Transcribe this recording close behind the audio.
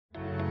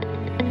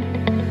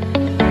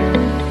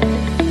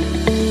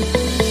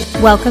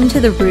Welcome to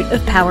the Root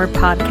of Power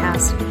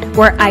podcast,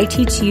 where I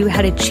teach you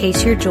how to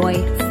chase your joy,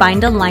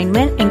 find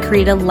alignment, and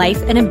create a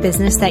life and a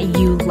business that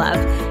you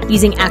love,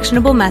 using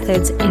actionable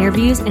methods,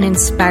 interviews, and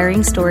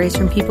inspiring stories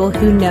from people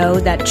who know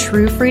that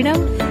true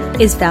freedom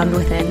is found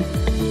within.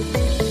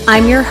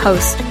 I'm your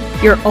host,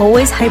 your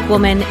always hype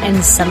woman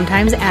and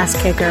sometimes ass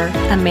kicker,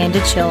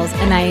 Amanda Chills,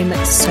 and I am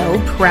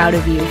so proud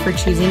of you for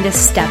choosing to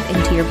step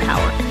into your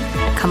power.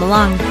 Come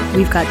along,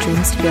 we've got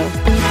dreams to build.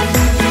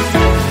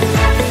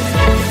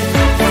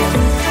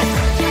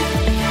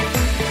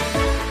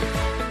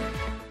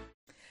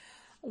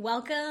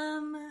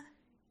 Welcome,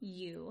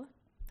 you.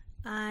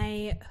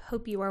 I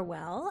hope you are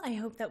well. I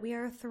hope that we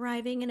are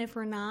thriving, and if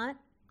we're not,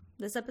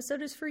 this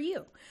episode is for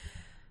you.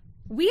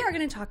 We are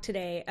going to talk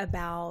today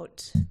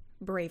about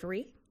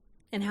bravery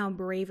and how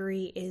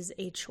bravery is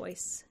a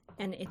choice,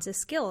 and it's a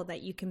skill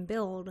that you can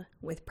build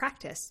with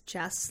practice,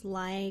 just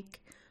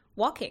like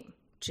walking,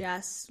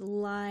 just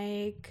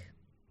like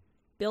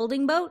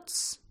building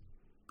boats.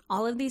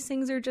 All of these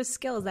things are just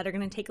skills that are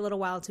going to take a little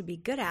while to be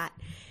good at,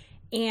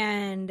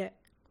 and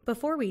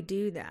before we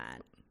do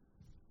that,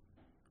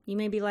 you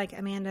may be like,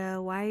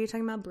 Amanda, why are you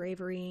talking about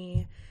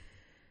bravery?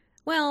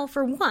 Well,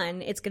 for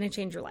one, it's going to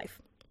change your life.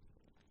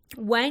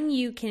 When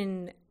you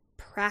can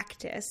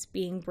practice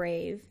being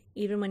brave,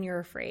 even when you're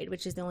afraid,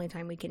 which is the only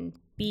time we can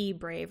be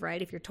brave,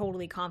 right? If you're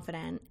totally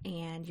confident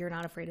and you're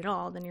not afraid at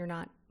all, then you're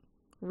not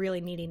really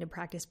needing to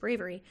practice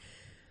bravery.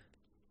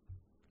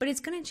 But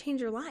it's going to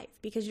change your life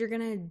because you're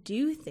going to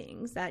do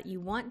things that you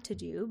want to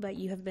do, but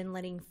you have been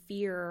letting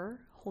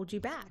fear hold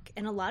you back.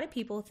 And a lot of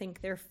people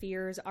think their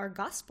fears are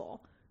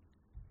gospel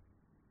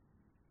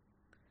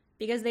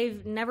because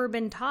they've never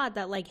been taught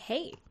that, like,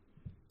 hey,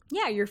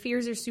 yeah, your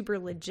fears are super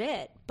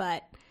legit,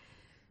 but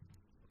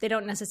they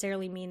don't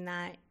necessarily mean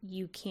that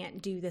you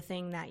can't do the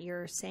thing that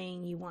you're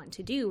saying you want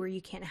to do, or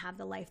you can't have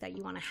the life that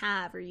you want to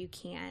have, or you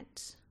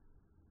can't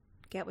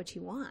get what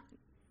you want.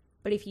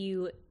 But if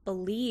you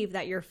believe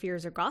that your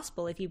fears are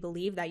gospel, if you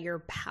believe that you're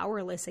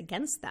powerless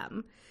against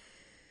them,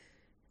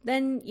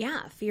 then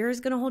yeah, fear is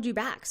going to hold you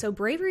back. So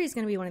bravery is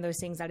going to be one of those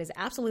things that is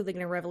absolutely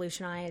going to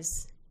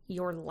revolutionize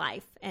your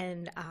life.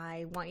 And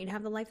I want you to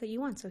have the life that you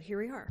want. So here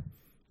we are.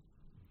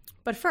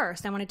 But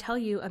first, I want to tell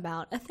you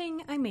about a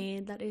thing I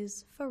made that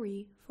is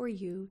free for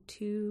you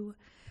to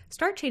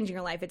start changing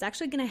your life. It's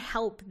actually going to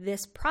help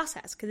this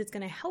process because it's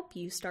going to help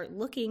you start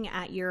looking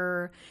at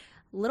your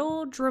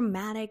little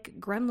dramatic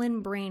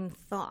gremlin brain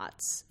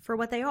thoughts for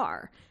what they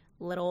are.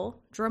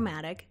 Little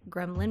dramatic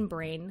gremlin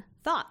brain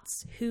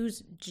thoughts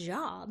whose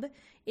job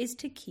is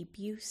to keep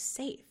you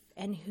safe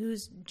and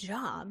whose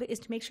job is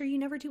to make sure you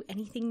never do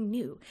anything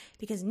new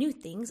because new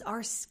things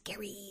are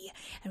scary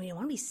and we don't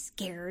want to be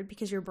scared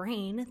because your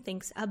brain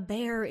thinks a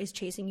bear is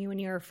chasing you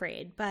and you're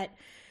afraid, but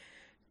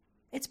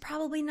it's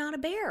probably not a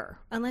bear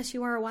unless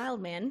you are a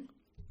wild man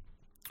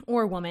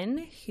or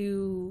woman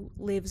who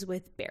lives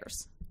with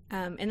bears.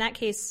 In that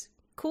case,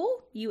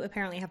 cool, you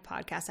apparently have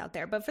podcasts out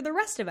there. But for the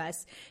rest of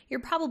us, you're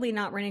probably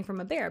not running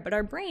from a bear. But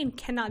our brain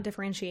cannot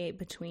differentiate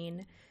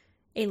between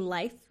a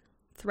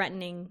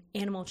life-threatening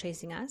animal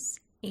chasing us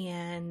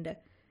and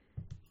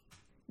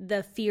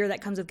the fear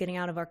that comes with getting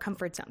out of our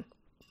comfort zone.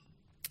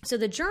 So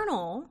the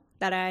journal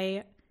that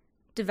I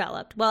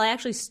developed, well, I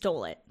actually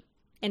stole it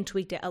and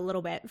tweaked it a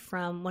little bit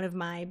from one of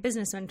my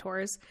business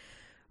mentors,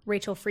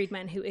 Rachel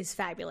Friedman, who is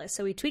fabulous.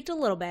 So we tweaked a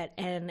little bit,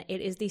 and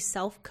it is the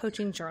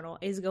self-coaching journal.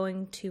 It is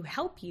going to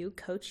help you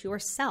coach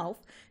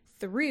yourself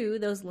through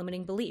those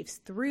limiting beliefs,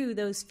 through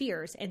those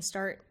fears, and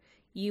start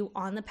you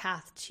on the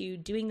path to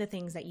doing the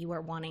things that you are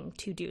wanting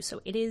to do.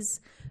 So it is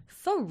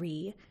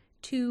free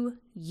to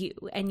you,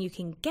 and you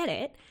can get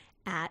it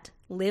at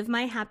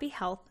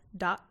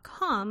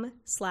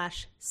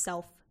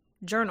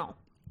livemyhappyhealth.com/self-journal.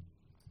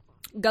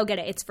 Go get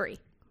it. It's free.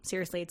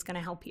 Seriously, it's going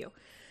to help you.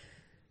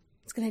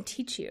 It's going to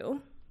teach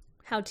you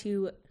how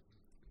to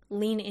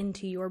lean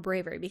into your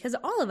bravery because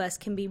all of us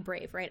can be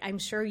brave, right? I'm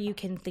sure you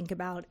can think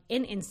about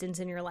an instance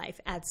in your life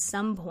at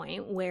some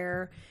point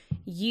where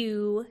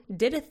you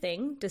did a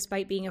thing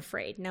despite being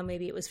afraid. Now,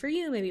 maybe it was for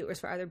you, maybe it was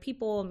for other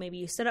people, maybe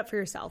you stood up for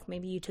yourself,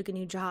 maybe you took a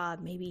new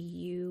job, maybe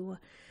you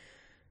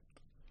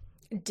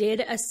did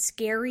a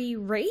scary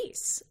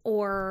race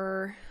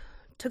or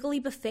took a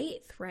leap of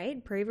faith,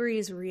 right? Bravery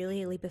is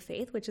really a leap of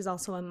faith, which is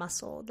also a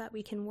muscle that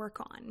we can work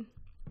on.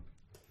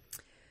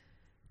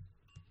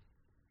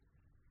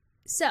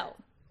 So,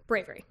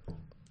 bravery.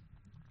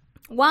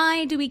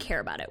 Why do we care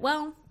about it?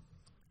 Well,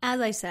 as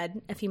I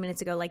said a few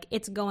minutes ago, like,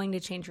 it's going to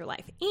change your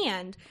life.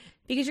 And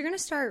because you're going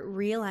to start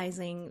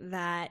realizing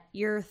that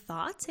your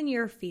thoughts and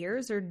your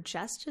fears are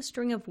just a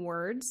string of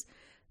words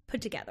put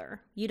together.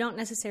 You don't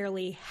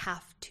necessarily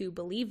have to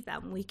believe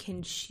them. We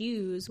can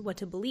choose what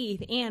to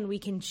believe, and we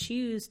can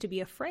choose to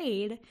be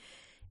afraid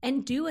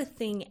and do a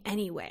thing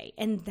anyway.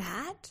 And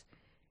that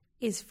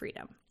is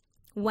freedom.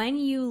 When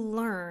you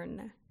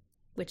learn,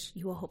 which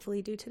you will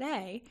hopefully do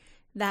today,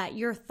 that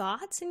your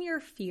thoughts and your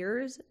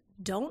fears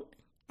don't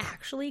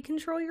actually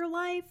control your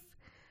life,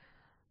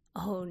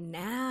 oh,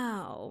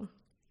 now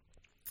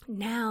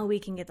we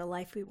can get the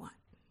life we want.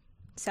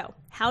 So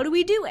how do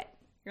we do it?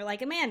 You're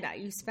like, Amanda,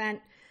 you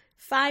spent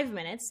 5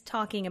 minutes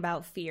talking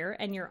about fear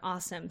and your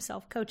awesome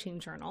self-coaching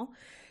journal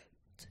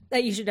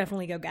that you should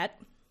definitely go get.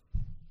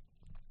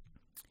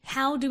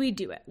 How do we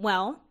do it?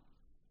 Well,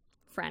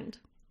 friend,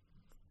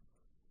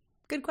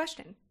 good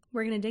question.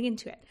 We're going to dig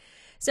into it.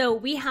 So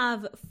we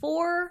have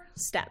 4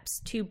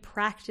 steps to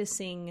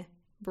practicing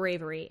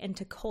bravery and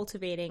to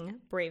cultivating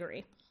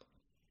bravery.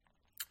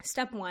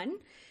 Step 1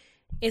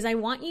 is I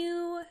want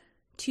you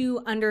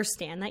to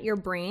understand that your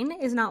brain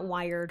is not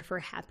wired for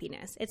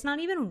happiness. It's not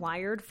even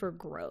wired for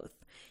growth.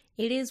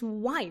 It is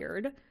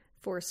wired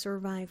for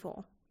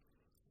survival.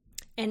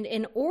 And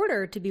in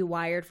order to be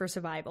wired for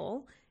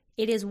survival,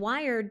 it is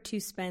wired to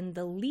spend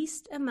the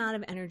least amount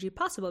of energy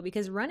possible,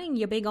 because running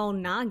your big old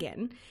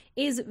noggin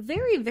is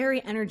very,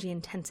 very energy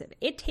intensive.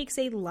 It takes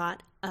a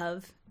lot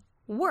of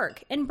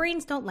work, and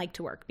brains don't like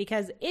to work,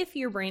 because if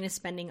your brain is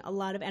spending a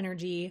lot of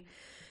energy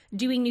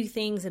doing new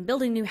things and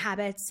building new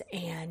habits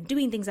and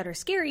doing things that are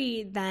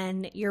scary,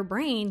 then your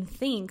brain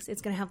thinks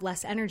it's going to have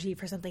less energy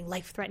for something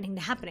life-threatening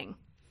to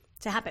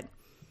happen.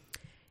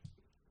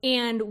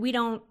 And we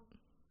don't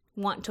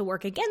want to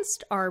work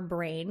against our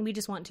brain. We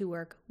just want to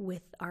work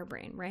with our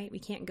brain, right? We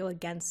can't go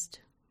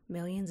against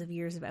millions of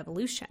years of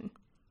evolution.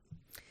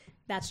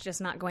 That's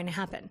just not going to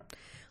happen.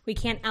 We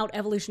can't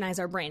out-evolutionize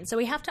our brain. So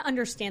we have to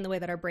understand the way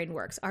that our brain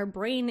works. Our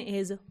brain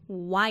is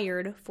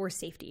wired for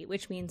safety,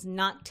 which means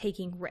not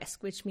taking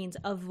risk, which means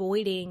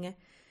avoiding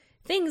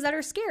things that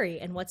are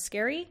scary. And what's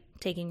scary?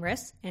 Taking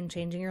risks and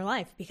changing your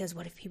life. Because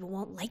what if people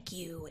won't like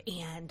you?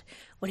 And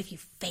what if you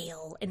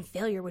fail? And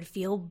failure would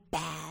feel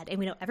bad. And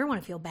we don't ever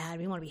want to feel bad.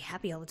 We want to be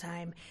happy all the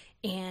time.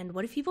 And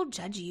what if people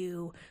judge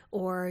you,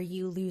 or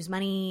you lose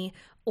money,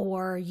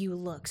 or you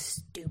look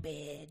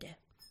stupid?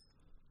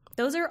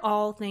 Those are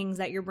all things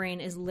that your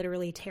brain is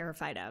literally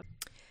terrified of.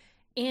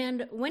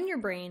 And when your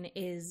brain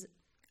is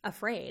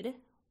afraid,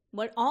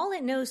 what all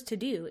it knows to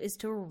do is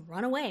to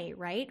run away,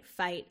 right?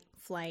 Fight,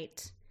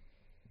 flight,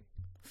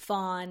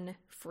 fawn,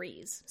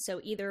 freeze. So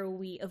either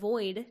we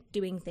avoid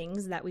doing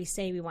things that we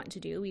say we want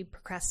to do, we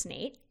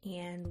procrastinate,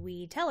 and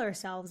we tell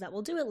ourselves that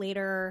we'll do it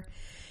later,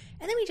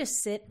 and then we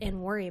just sit and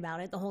worry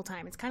about it the whole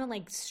time. It's kind of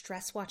like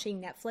stress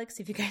watching Netflix.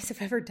 If you guys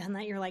have ever done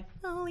that, you're like,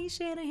 holy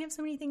shit, I have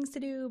so many things to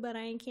do, but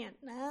I can't.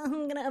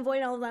 I'm going to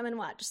avoid all of them and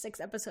watch 6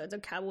 episodes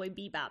of Cowboy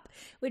Bebop,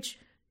 which,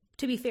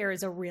 to be fair,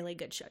 is a really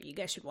good show. You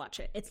guys should watch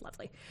it. It's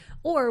lovely.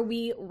 Or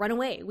we run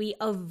away. We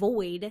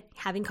avoid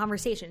having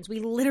conversations.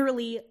 We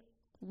literally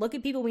look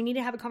at people we need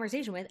to have a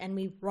conversation with and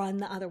we run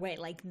the other way.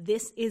 Like,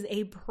 this is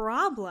a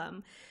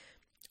problem.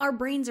 Our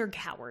brains are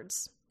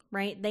cowards,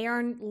 right? They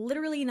are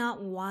literally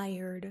not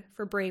wired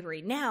for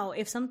bravery. Now,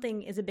 if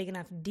something is a big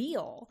enough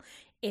deal,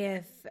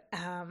 if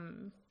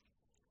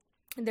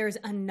there's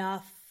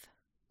enough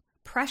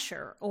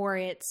pressure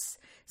or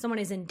someone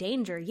is in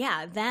danger,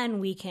 yeah, then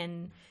we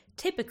can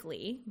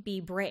typically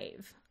be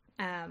brave.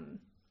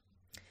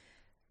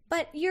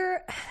 But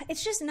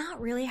it's just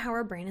not really how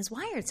our brain is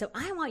wired. So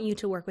I want you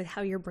to work with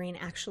how your brain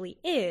actually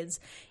is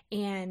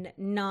and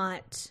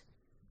not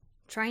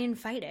try and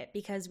fight it,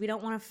 because we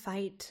don't want to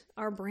fight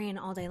our brain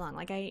all day long.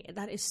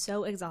 That is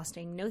so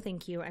exhausting. No,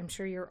 thank you. I'm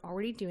sure you're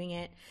already doing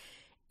it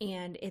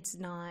and it's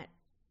not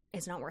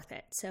worth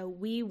it. So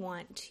we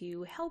want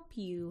to help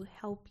you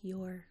help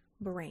your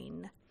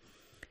brain.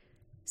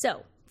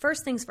 So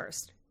first things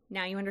first.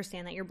 Now you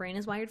understand that your brain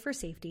is wired for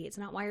safety. It's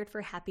not wired for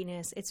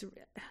happiness. It's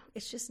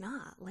just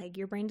not. Like,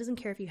 your brain doesn't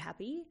care if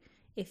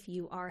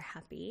you are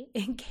happy.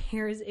 It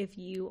cares if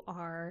you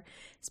are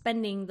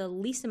spending the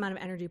least amount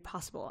of energy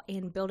possible,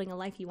 and building a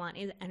life you want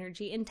is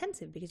energy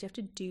intensive because you have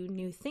to do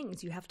new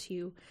things. You have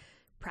to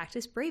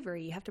practice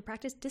bravery. You have to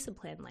practice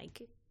discipline.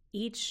 Like,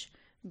 each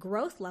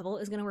growth level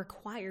is going to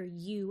require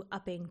you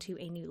upping to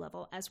a new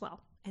level as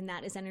well. And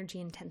that is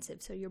energy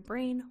intensive. So your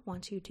brain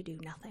wants you to do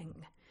nothing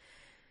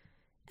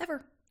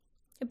ever.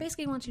 It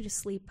basically wants you to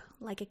sleep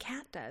like a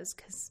cat does,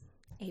 because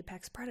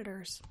apex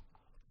predators.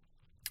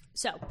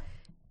 So,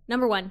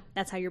 number 1,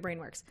 that's how your brain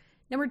works.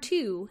 Number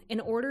 2, in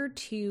order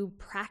to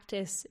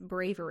practice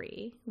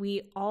bravery,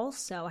 we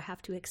also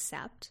have to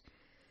accept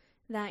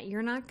that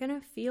you're not going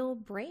to feel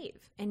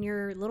brave. And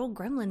your little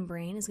gremlin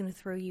brain is going to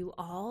throw you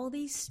all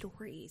these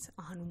stories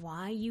on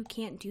why you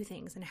can't do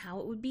things and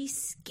how it would be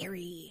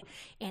scary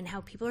and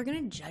how people are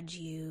going to judge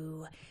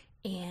you.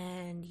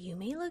 And you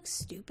may look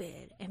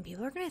stupid, and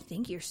people are going to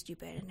think you're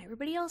stupid, and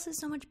everybody else is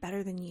so much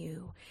better than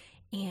you.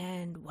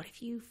 And what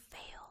if you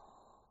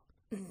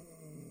fail?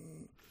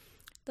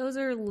 Those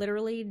are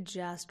literally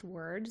just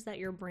words that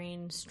your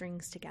brain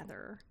strings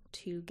together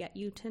to get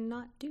you to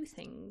not do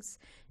things.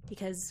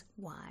 Because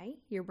why?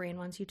 Your brain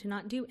wants you to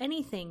not do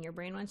anything. Your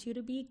brain wants you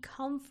to be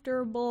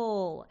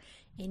comfortable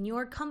in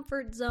your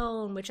comfort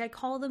zone, which I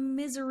call the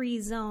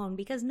misery zone,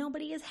 because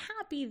nobody is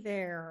happy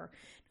there.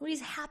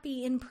 Nobody's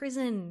happy in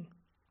prison.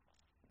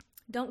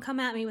 Don't come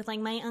at me with like,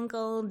 my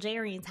Uncle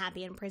Jerry's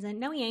happy in prison.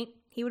 No, he ain't.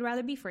 He would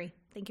rather be free.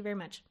 Thank you very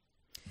much.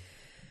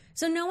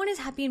 So no one is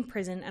happy in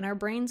prison, and our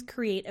brains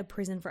create a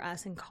prison for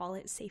us and call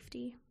it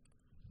safety.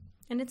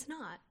 And it's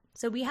not.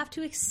 So we have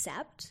to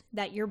accept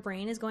that your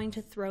brain is going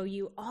to throw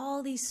you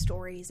all these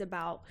stories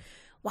about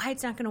why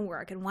it's not going to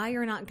work and why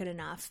you're not good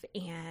enough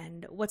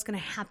and what's going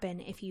to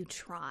happen if you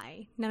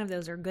try. None of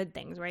those are good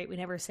things, right? We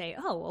never say,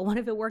 oh, well, what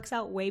if it works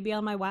out way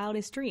beyond my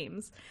wildest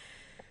dreams?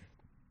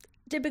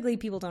 Typically,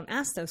 people don't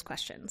ask those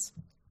questions.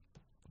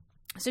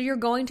 So you're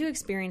going to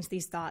experience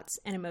these thoughts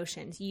and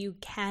emotions. You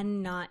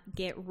cannot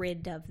get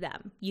rid of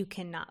them. You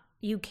cannot.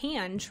 You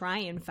can try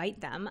and fight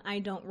them. I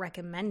don't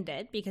recommend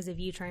it, because if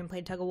you try and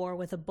play tug of war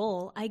with a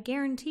bull, I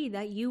guarantee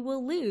that you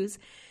will lose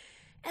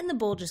and the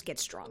bull just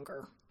gets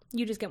stronger.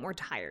 You just get more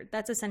tired.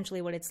 That's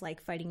essentially what it's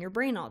like fighting your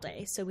brain all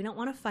day. So we don't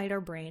want to fight our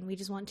brain. We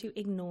just want to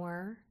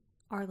ignore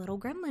our little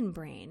gremlin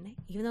brain.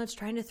 Even though it's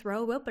trying to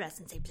throw a rope at us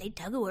and say, play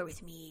tug of war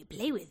with me,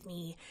 play with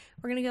me.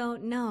 We're going to go,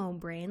 no,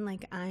 brain,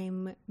 like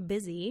I'm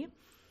busy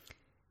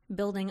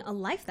building a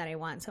life that I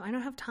want. So I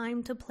don't have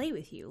time to play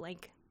with you.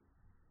 Like,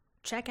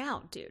 check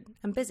out, dude.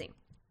 I'm busy.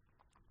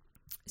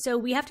 So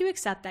we have to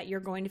accept that you're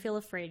going to feel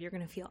afraid. You're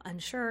going to feel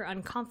unsure,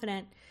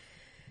 unconfident,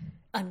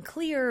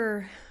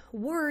 unclear,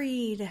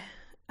 worried,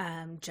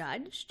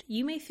 judged.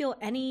 You may feel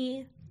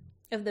any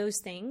of those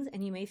things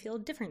and you may feel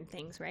different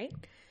things, right?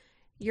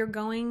 You're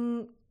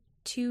going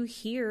to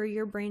hear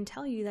your brain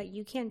tell you that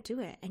you can't do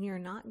it and you're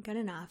not good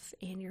enough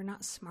and you're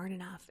not smart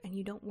enough and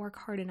you don't work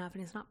hard enough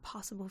and it's not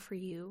possible for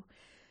you.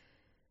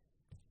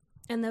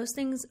 And those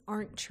things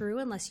aren't true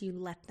unless you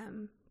let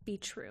them be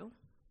true.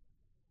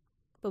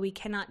 But we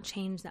cannot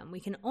change them.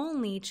 We can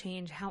only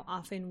change how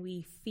often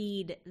we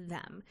feed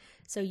them.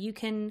 So you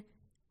can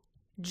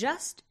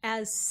just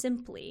as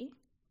simply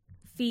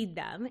feed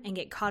them and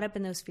get caught up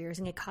in those fears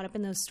and get caught up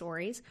in those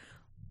stories,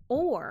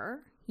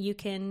 or you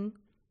can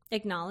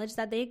acknowledge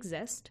that they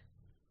exist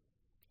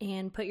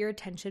and put your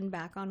attention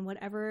back on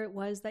whatever it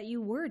was that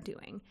you were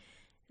doing.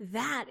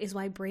 That is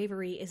why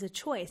bravery is a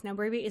choice. Now,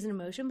 bravery is an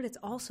emotion, but it's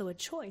also a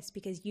choice,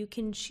 because you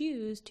can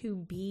choose to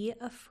be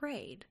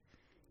afraid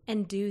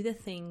and do the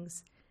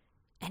things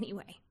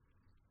anyway.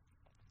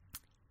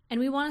 And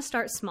we want to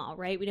start small,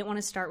 right? We don't want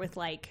to start with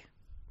like,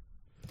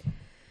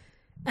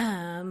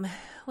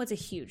 what's a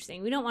huge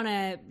thing? We don't want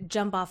to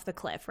jump off the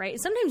cliff, right?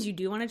 Sometimes you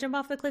do want to jump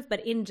off the cliff,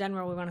 but in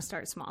general, we want to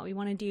start small. We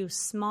want to do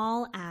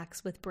small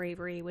acts with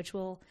bravery, which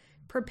will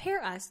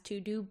prepare us to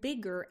do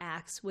bigger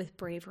acts with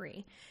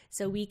bravery.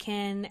 So we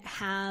can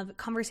have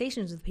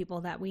conversations with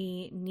people that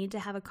we need to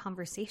have a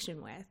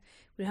conversation with.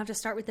 We don't have to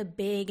start with a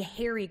big,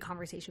 hairy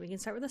conversation. We can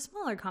start with a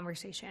smaller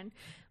conversation.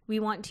 We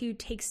want to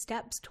take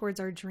steps towards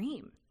our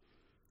dream.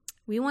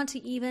 We want to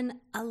even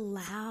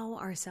allow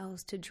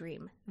ourselves to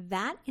dream.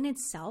 That in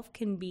itself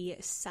can be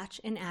such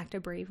an act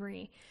of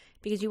bravery,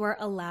 because you are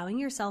allowing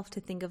yourself to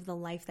think of the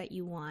life that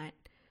you want,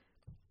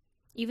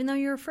 even though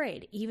you're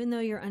afraid, even though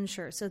you're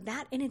unsure. So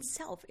that in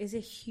itself is a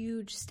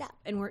huge step.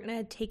 And we're going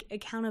to take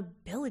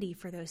accountability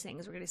for those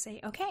things. We're going to say,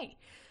 okay,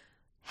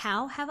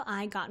 how have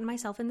I gotten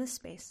myself in this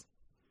space?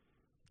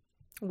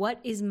 What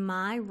is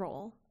my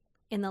role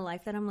in the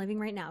life that I'm living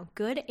right now?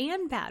 Good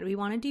and bad. We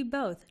want to do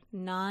both,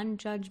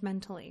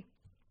 non-judgmentally.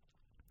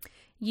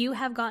 You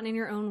have gotten in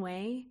your own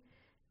way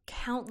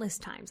countless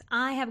times.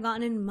 I have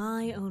gotten in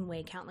my own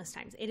way countless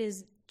times. It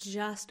is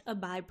just a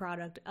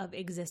byproduct of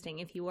existing.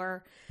 If you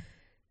are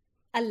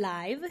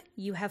alive,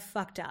 you have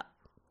fucked up,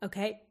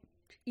 okay?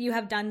 You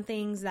have done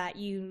things that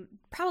you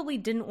probably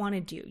didn't want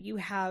to do. You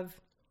have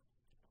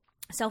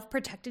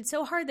self-protected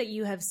so hard that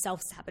you have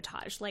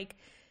self-sabotaged. Like,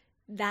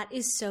 that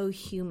is so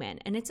human.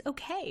 And it's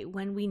okay.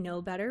 When we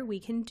know better, we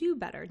can do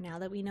better. Now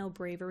that we know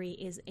bravery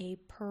is a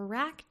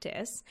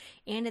practice,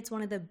 and it's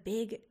one of the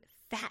big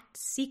fat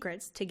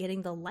secrets to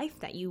getting the life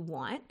that you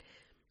want,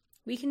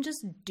 we can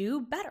just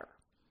do better.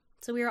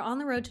 So we are on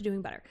the road to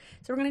doing better.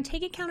 So we're going to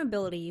take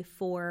accountability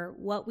for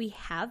what we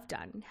have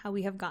done, how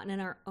we have gotten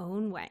in our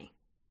own way.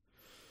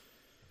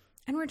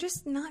 And we're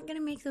just not going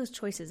to make those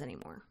choices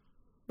anymore,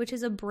 which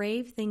is a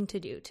brave thing to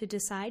do, to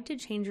decide to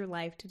change your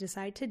life, to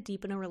decide to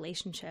deepen a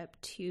relationship,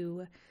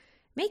 to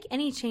make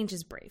any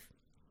changes brave.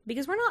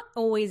 Because we're not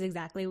always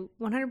exactly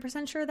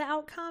 100% sure of the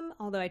outcome,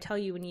 although I tell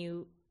you, when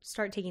you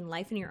start taking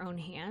life in your own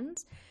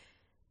hands,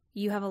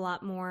 you have a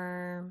lot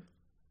more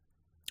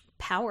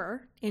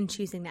power in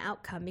choosing the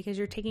outcome, because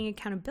you're taking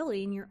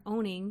accountability and you're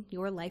owning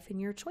your life and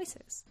your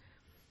choices.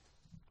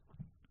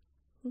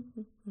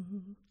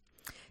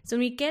 So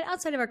when we get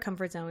outside of our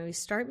comfort zone, when we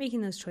start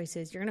making those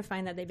choices, you're going to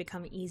find that they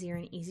become easier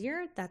and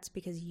easier. That's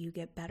because you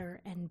get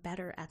better and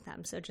better at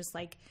them. So just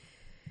like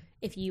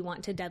if you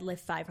want to deadlift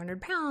 500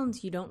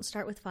 pounds, you don't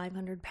start with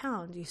 500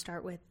 pounds. You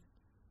start with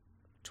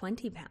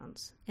 20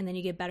 pounds. And then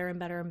you get better and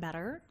better and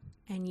better.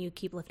 And you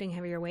keep lifting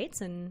heavier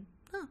weights. And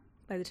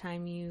by the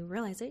time you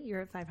realize it,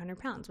 you're at 500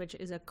 pounds, which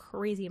is a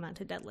crazy amount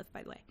to deadlift,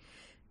 by the way.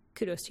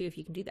 Kudos to you if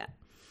you can do that.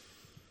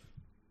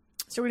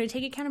 So we're going to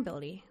take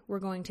accountability. We're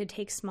going to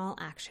take small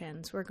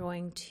actions. We're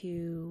going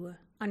to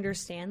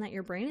understand that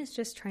your brain is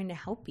just trying to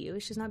help you.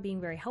 It's just not being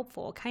very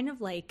helpful. Kind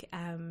of like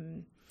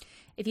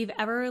if you've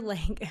ever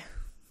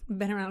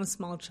been around a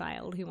small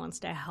child who wants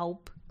to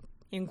help,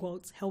 in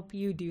quotes, help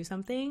you do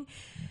something.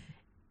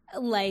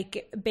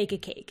 like bake a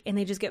cake and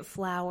they just get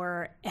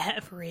flour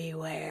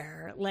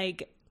everywhere.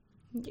 Like,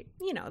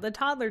 you know, the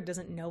toddler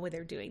doesn't know what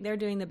they're doing. They're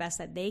doing the best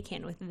that they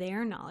can with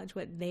their knowledge,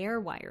 what they're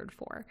wired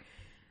for.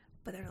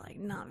 But they're like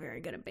not very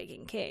good at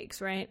baking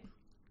cakes, right?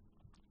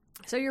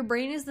 So your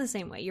brain is the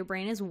same way. Your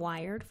brain is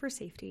wired for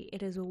safety.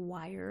 It is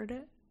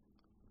wired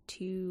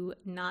to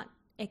not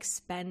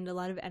expend a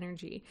lot of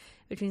energy,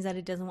 which means that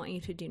it doesn't want you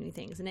to do new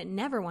things, and it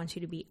never wants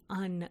you to be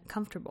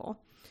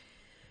uncomfortable.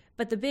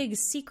 But the big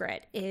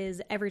secret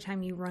is every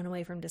time you run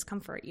away from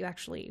discomfort, you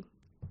actually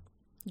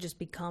just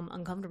become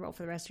uncomfortable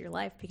for the rest of your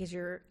life because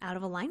you're out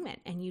of alignment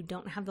and you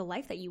don't have the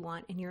life that you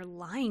want, and you're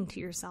lying to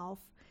yourself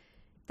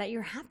that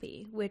you're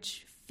happy,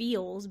 which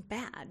feels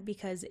bad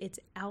because it's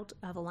out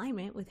of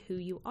alignment with who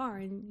you are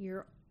and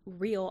your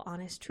real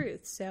honest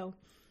truth. So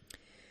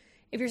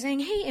if you're saying,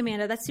 hey,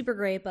 Amanda, that's super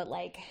great, but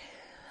like,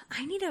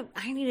 I need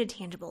a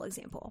tangible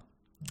example.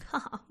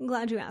 I'm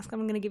glad you asked.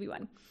 I'm going to give you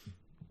one.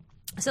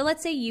 So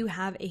let's say you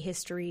have a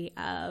history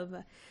of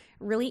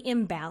really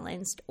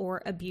imbalanced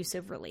or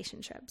abusive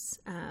relationships.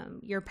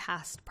 Your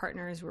past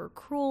partners were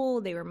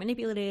cruel, they were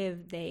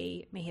manipulative,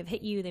 they may have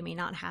hit you, they may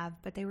not have,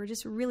 but they were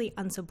just really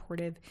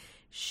unsupportive,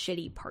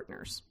 shitty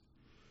partners.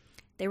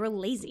 They were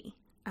lazy.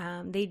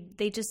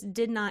 They just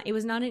did not, it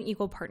was not an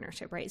equal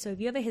partnership, right? So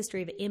if you have a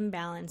history of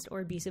imbalanced or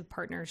abusive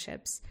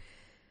partnerships,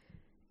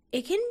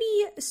 it can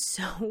be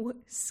so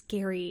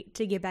scary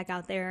to get back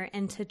out there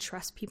and to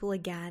trust people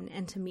again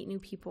and to meet new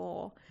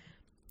people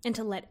and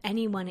to let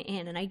anyone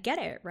in. And I get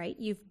it, right?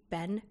 You've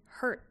been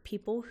hurt.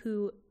 People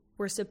who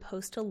were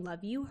supposed to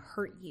love you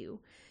hurt you.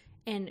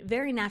 And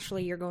very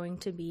naturally, you're going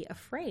to be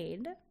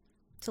afraid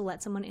to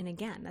let someone in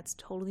again. That's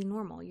totally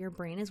normal. Your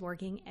brain is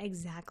working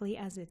exactly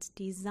as it's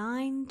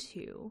designed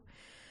to.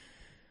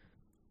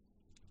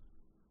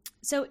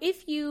 So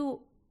if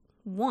you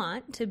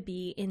want to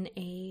be in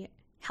a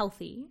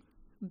healthy,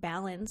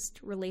 balanced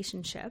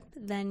relationship,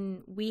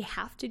 then we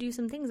have to do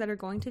some things that are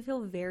going to feel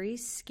very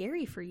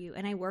scary for you.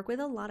 And I work with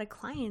a lot of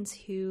clients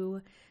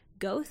who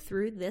go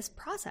through this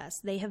process.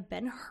 They have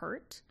been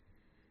hurt,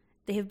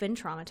 they have been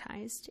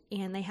traumatized,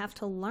 and they have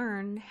to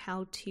learn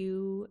how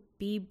to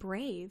be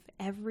brave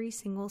every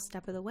single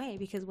step of the way,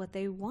 because what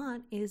they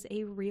want is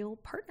a real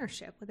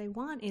partnership. What they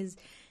want is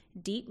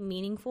deep,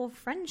 meaningful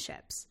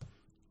friendships.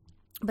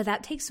 But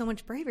that takes so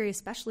much bravery,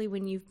 especially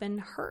when you've been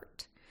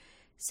hurt.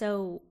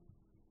 So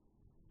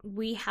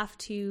we have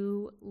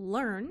to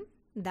learn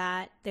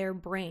that their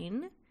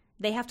brain,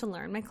 they have to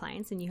learn, my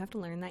clients, and you have to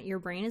learn that your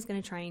brain is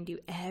going to try and do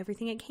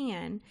everything it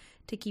can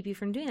to keep you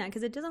from doing that,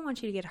 because it doesn't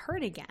want you to get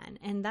hurt again.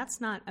 And that's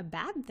not a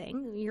bad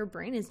thing. Your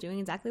brain is doing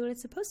exactly what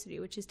it's supposed to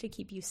do, which is to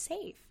keep you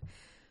safe.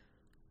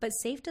 But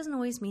safe doesn't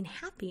always mean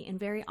happy, and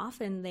very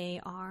often they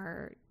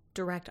are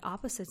direct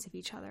opposites of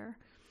each other.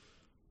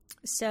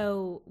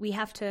 So we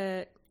have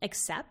to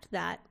accept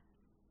that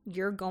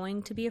you're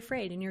going to be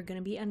afraid and you're going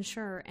to be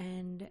unsure,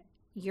 and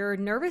your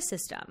nervous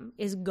system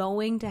is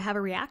going to have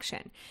a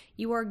reaction.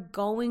 You are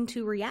going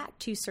to react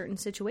to certain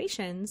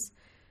situations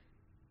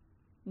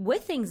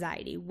with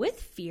anxiety, with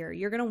fear.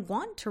 You're going to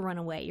want to run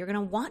away. You're going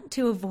to want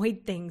to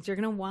avoid things. You're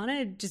going to want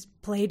to just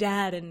play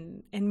dead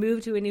and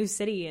move to a new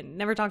city and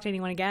never talk to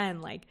anyone again.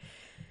 Like,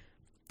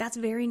 that's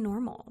very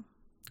normal.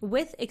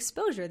 With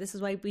exposure, this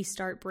is why we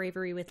start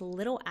bravery with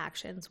little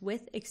actions.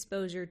 With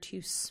exposure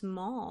to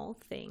small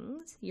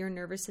things, your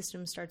nervous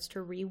system starts to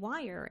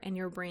rewire and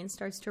your brain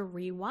starts to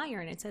rewire.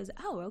 And it says,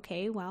 oh,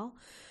 okay, well,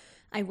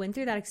 I went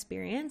through that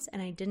experience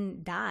and I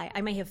didn't die.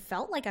 I may have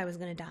felt like I was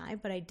going to die,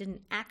 but I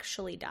didn't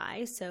actually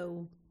die.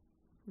 So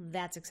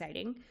that's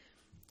exciting.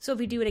 So if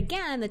we do it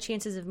again, the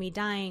chances of me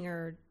dying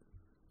are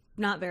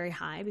not very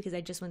high because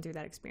I just went through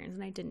that experience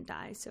and I didn't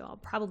die. So I'll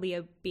probably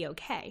be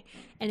okay.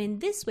 And in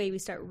this way, we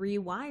start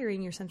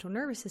rewiring your central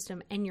nervous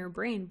system and your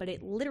brain, but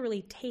it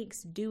literally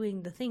takes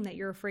doing the thing that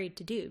you're afraid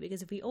to do.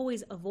 Because if we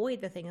always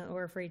avoid the thing that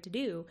we're afraid to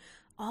do,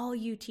 all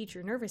you teach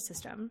your nervous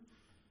system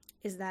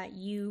is that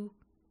you,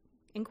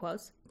 in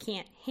quotes,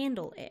 can't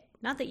handle it.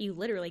 Not that you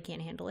literally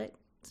can't handle it.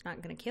 It's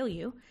not going to kill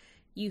you.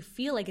 You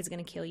feel like it's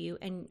going to kill you,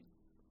 and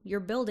you're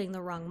building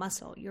the wrong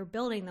muscle. You're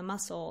building the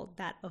muscle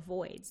that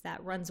avoids,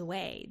 that runs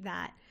away,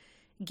 that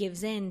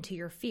gives in to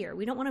your fear.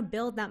 We don't want to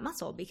build that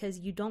muscle because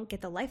you don't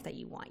get the life that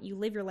you want. You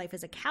live your life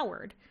as a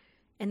coward,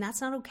 and that's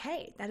not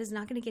okay. That is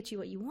not going to get you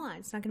what you want.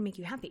 It's not going to make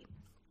you happy.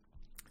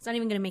 It's not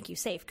even going to make you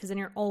safe, because then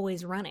you're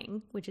always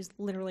running, which is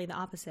literally the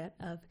opposite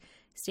of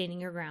standing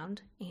your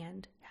ground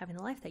and having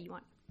the life that you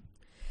want.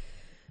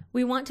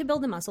 We want to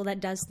build a muscle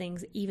that does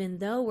things even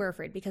though we're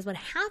afraid, because what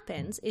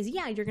happens is,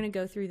 you're going to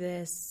go through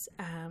this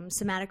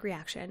somatic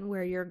reaction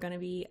where you're going to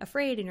be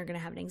afraid and you're going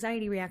to have an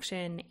anxiety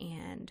reaction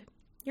and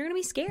you're going to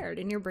be scared,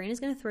 and your brain is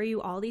going to throw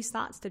you all these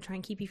thoughts to try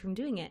and keep you from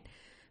doing it.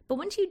 But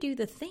once you do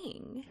the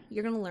thing,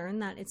 you're going to learn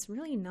that it's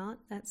really not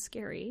that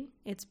scary.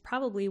 It's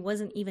probably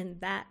wasn't even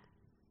that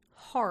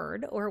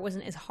hard, or it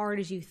wasn't as hard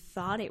as you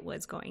thought it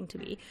was going to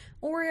be,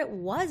 or it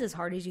was as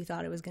hard as you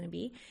thought it was going to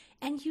be,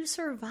 and you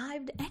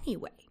survived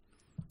anyway.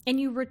 And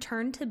you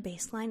return to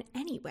baseline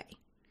anyway.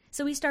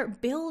 So we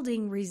start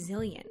building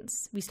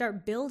resilience. We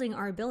start building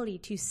our ability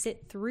to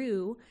sit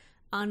through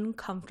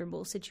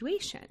uncomfortable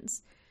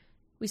situations.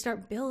 We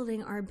start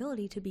building our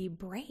ability to be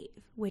brave,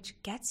 which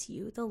gets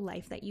you the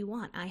life that you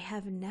want. I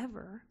have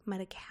never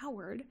met a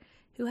coward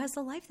who has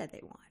the life that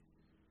they want.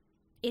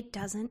 It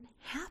doesn't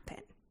happen.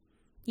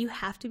 You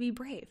have to be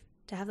brave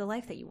to have the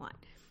life that you want.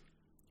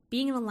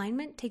 Being in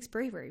alignment takes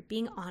bravery.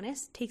 Being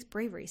honest takes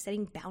bravery.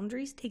 Setting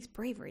boundaries takes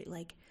bravery.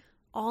 Like,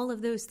 all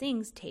of those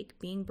things take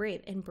being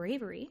brave. And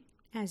bravery,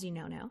 as you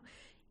know now,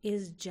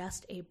 is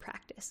just a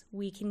practice.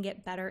 We can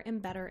get better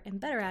and better and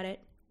better at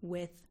it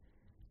with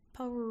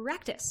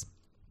practice.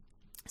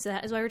 So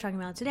that is why we're talking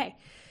about it today.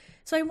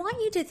 So I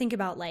want you to think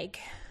about like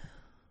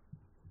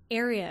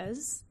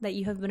areas that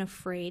you have been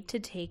afraid to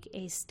take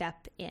a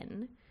step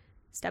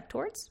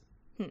towards,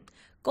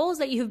 goals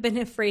that you have been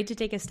afraid to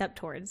take a step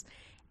towards.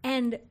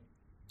 And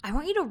I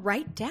want you to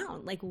write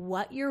down like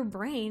what your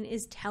brain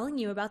is telling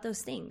you about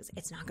those things.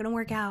 It's not going to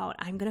work out.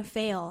 I'm going to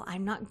fail.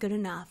 I'm not good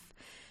enough.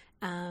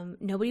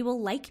 Nobody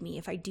will like me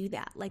if I do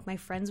that. Like, my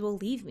friends will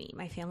leave me.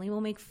 My family will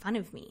make fun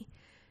of me.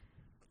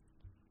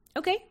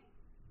 Okay,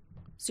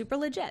 super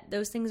legit.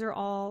 Those things are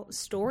all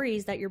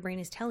stories that your brain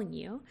is telling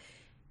you.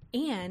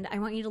 And I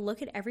want you to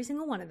look at every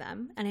single one of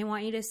them. And I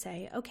want you to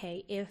say,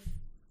 okay, if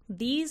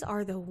these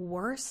are the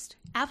worst,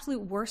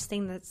 absolute worst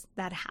thing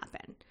that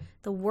happened,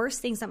 the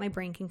worst things that my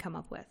brain can come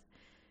up with,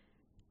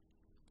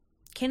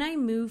 can I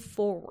move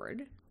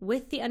forward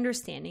with the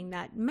understanding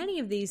that many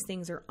of these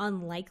things are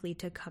unlikely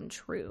to come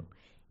true,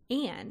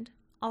 and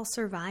I'll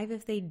survive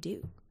if they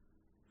do?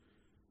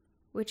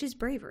 Which is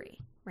bravery,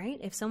 right?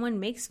 If someone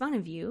makes fun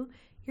of you,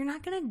 you're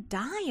not going to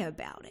die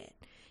about it.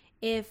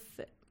 If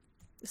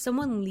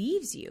someone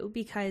leaves you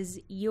because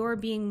you're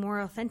being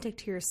more authentic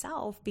to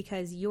yourself,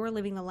 because you're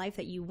living the life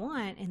that you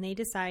want, and they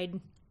decide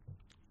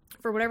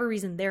for whatever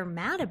reason they're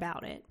mad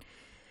about it,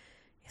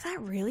 is that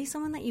really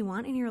someone that you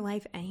want in your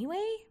life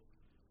anyway?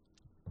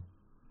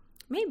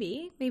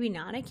 Maybe, maybe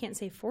not. I can't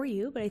say for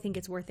you, but I think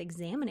it's worth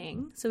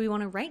examining. So we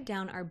want to write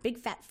down our big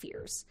fat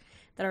fears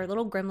that our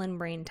little gremlin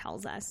brain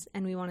tells us.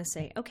 And we want to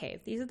say, okay,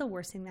 if these are the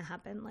worst thing that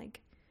happened,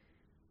 like,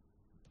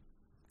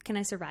 can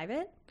I survive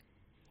it?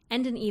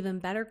 And an even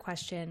better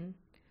question,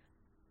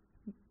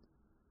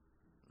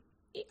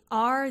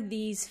 are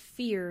these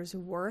fears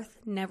worth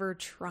never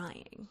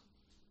trying?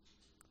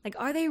 Like,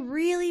 are they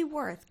really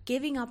worth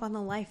giving up on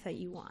the life that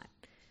you want?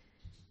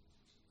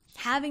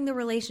 Having the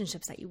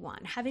relationships that you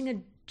want, having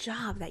a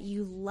job that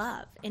you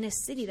love, in a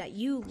city that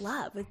you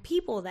love, with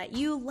people that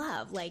you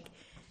love, like,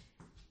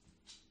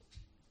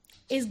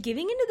 is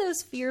giving into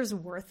those fears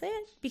worth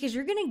it? Because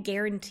you're going to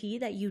guarantee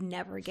that you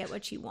never get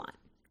what you want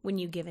when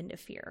you give into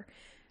fear,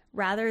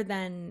 rather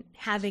than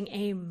having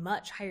a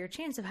much higher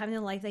chance of having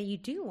the life that you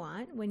do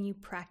want when you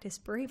practice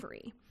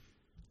bravery.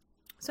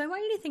 So I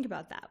want you to think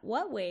about that.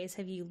 What ways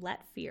have you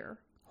let fear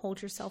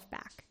hold yourself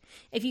back?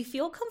 If you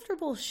feel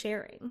comfortable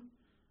sharing,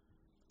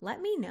 let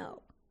me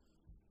know.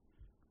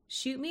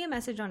 Shoot me a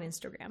message on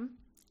Instagram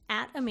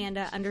at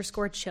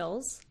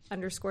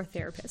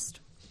Amanda_chills_therapist.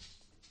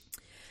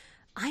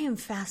 I am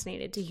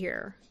fascinated to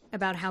hear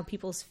about how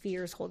people's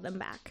fears hold them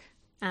back.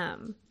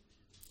 And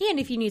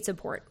if you need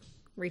support,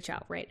 reach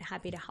out, right?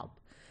 Happy to help.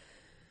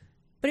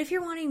 But if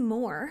you're wanting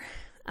more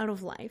out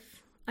of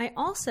life, I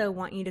also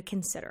want you to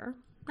consider,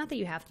 not that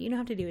you have to, you don't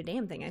have to do a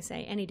damn thing, I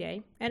say, any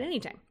day, at any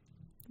time.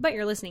 But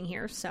you're listening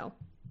here, so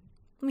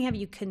let me have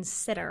you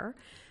consider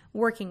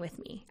working with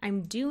me.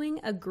 I'm doing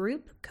a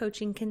group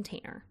coaching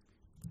container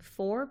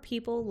for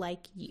people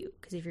like you.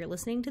 Because if you're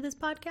listening to this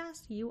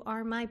podcast, you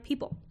are my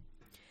people.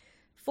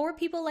 For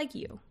people like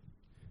you,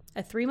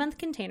 a 3-month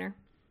container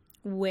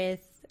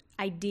with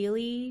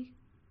ideally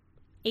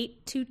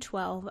 8 to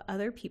 12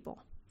 other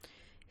people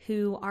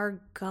who are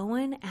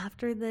going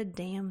after the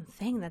damn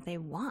thing that they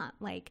want,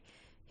 like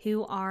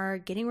who are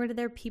getting rid of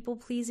their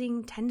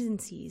people-pleasing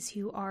tendencies,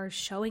 who are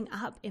showing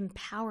up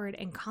empowered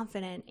and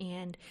confident.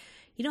 And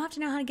you don't have to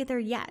know how to get there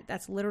yet.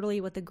 That's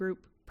literally what the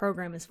group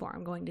program is for.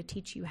 I'm going to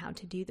teach you how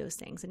to do those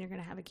things, and you're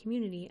going to have a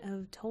community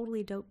of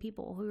totally dope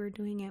people who are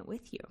doing it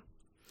with you.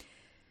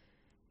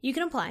 You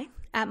can apply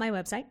at my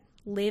website,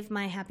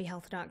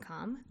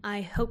 livemyhappyhealth.com.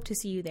 I hope to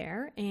see you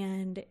there.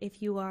 And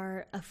if you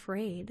are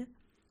afraid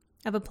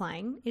of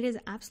applying, it is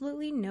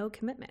absolutely no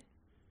commitment.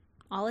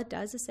 All it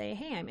does is say,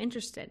 hey, I'm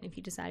interested. If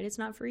you decide it's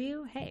not for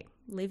you, hey,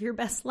 live your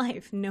best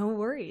life. No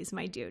worries,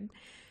 my dude.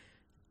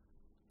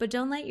 But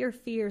don't let your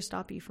fear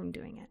stop you from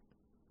doing it.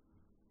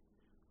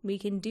 We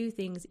can do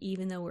things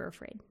even though we're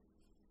afraid.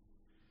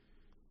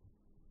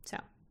 So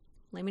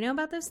let me know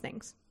about those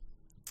things.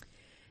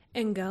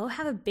 And go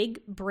have a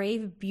big,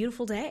 brave,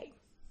 beautiful day.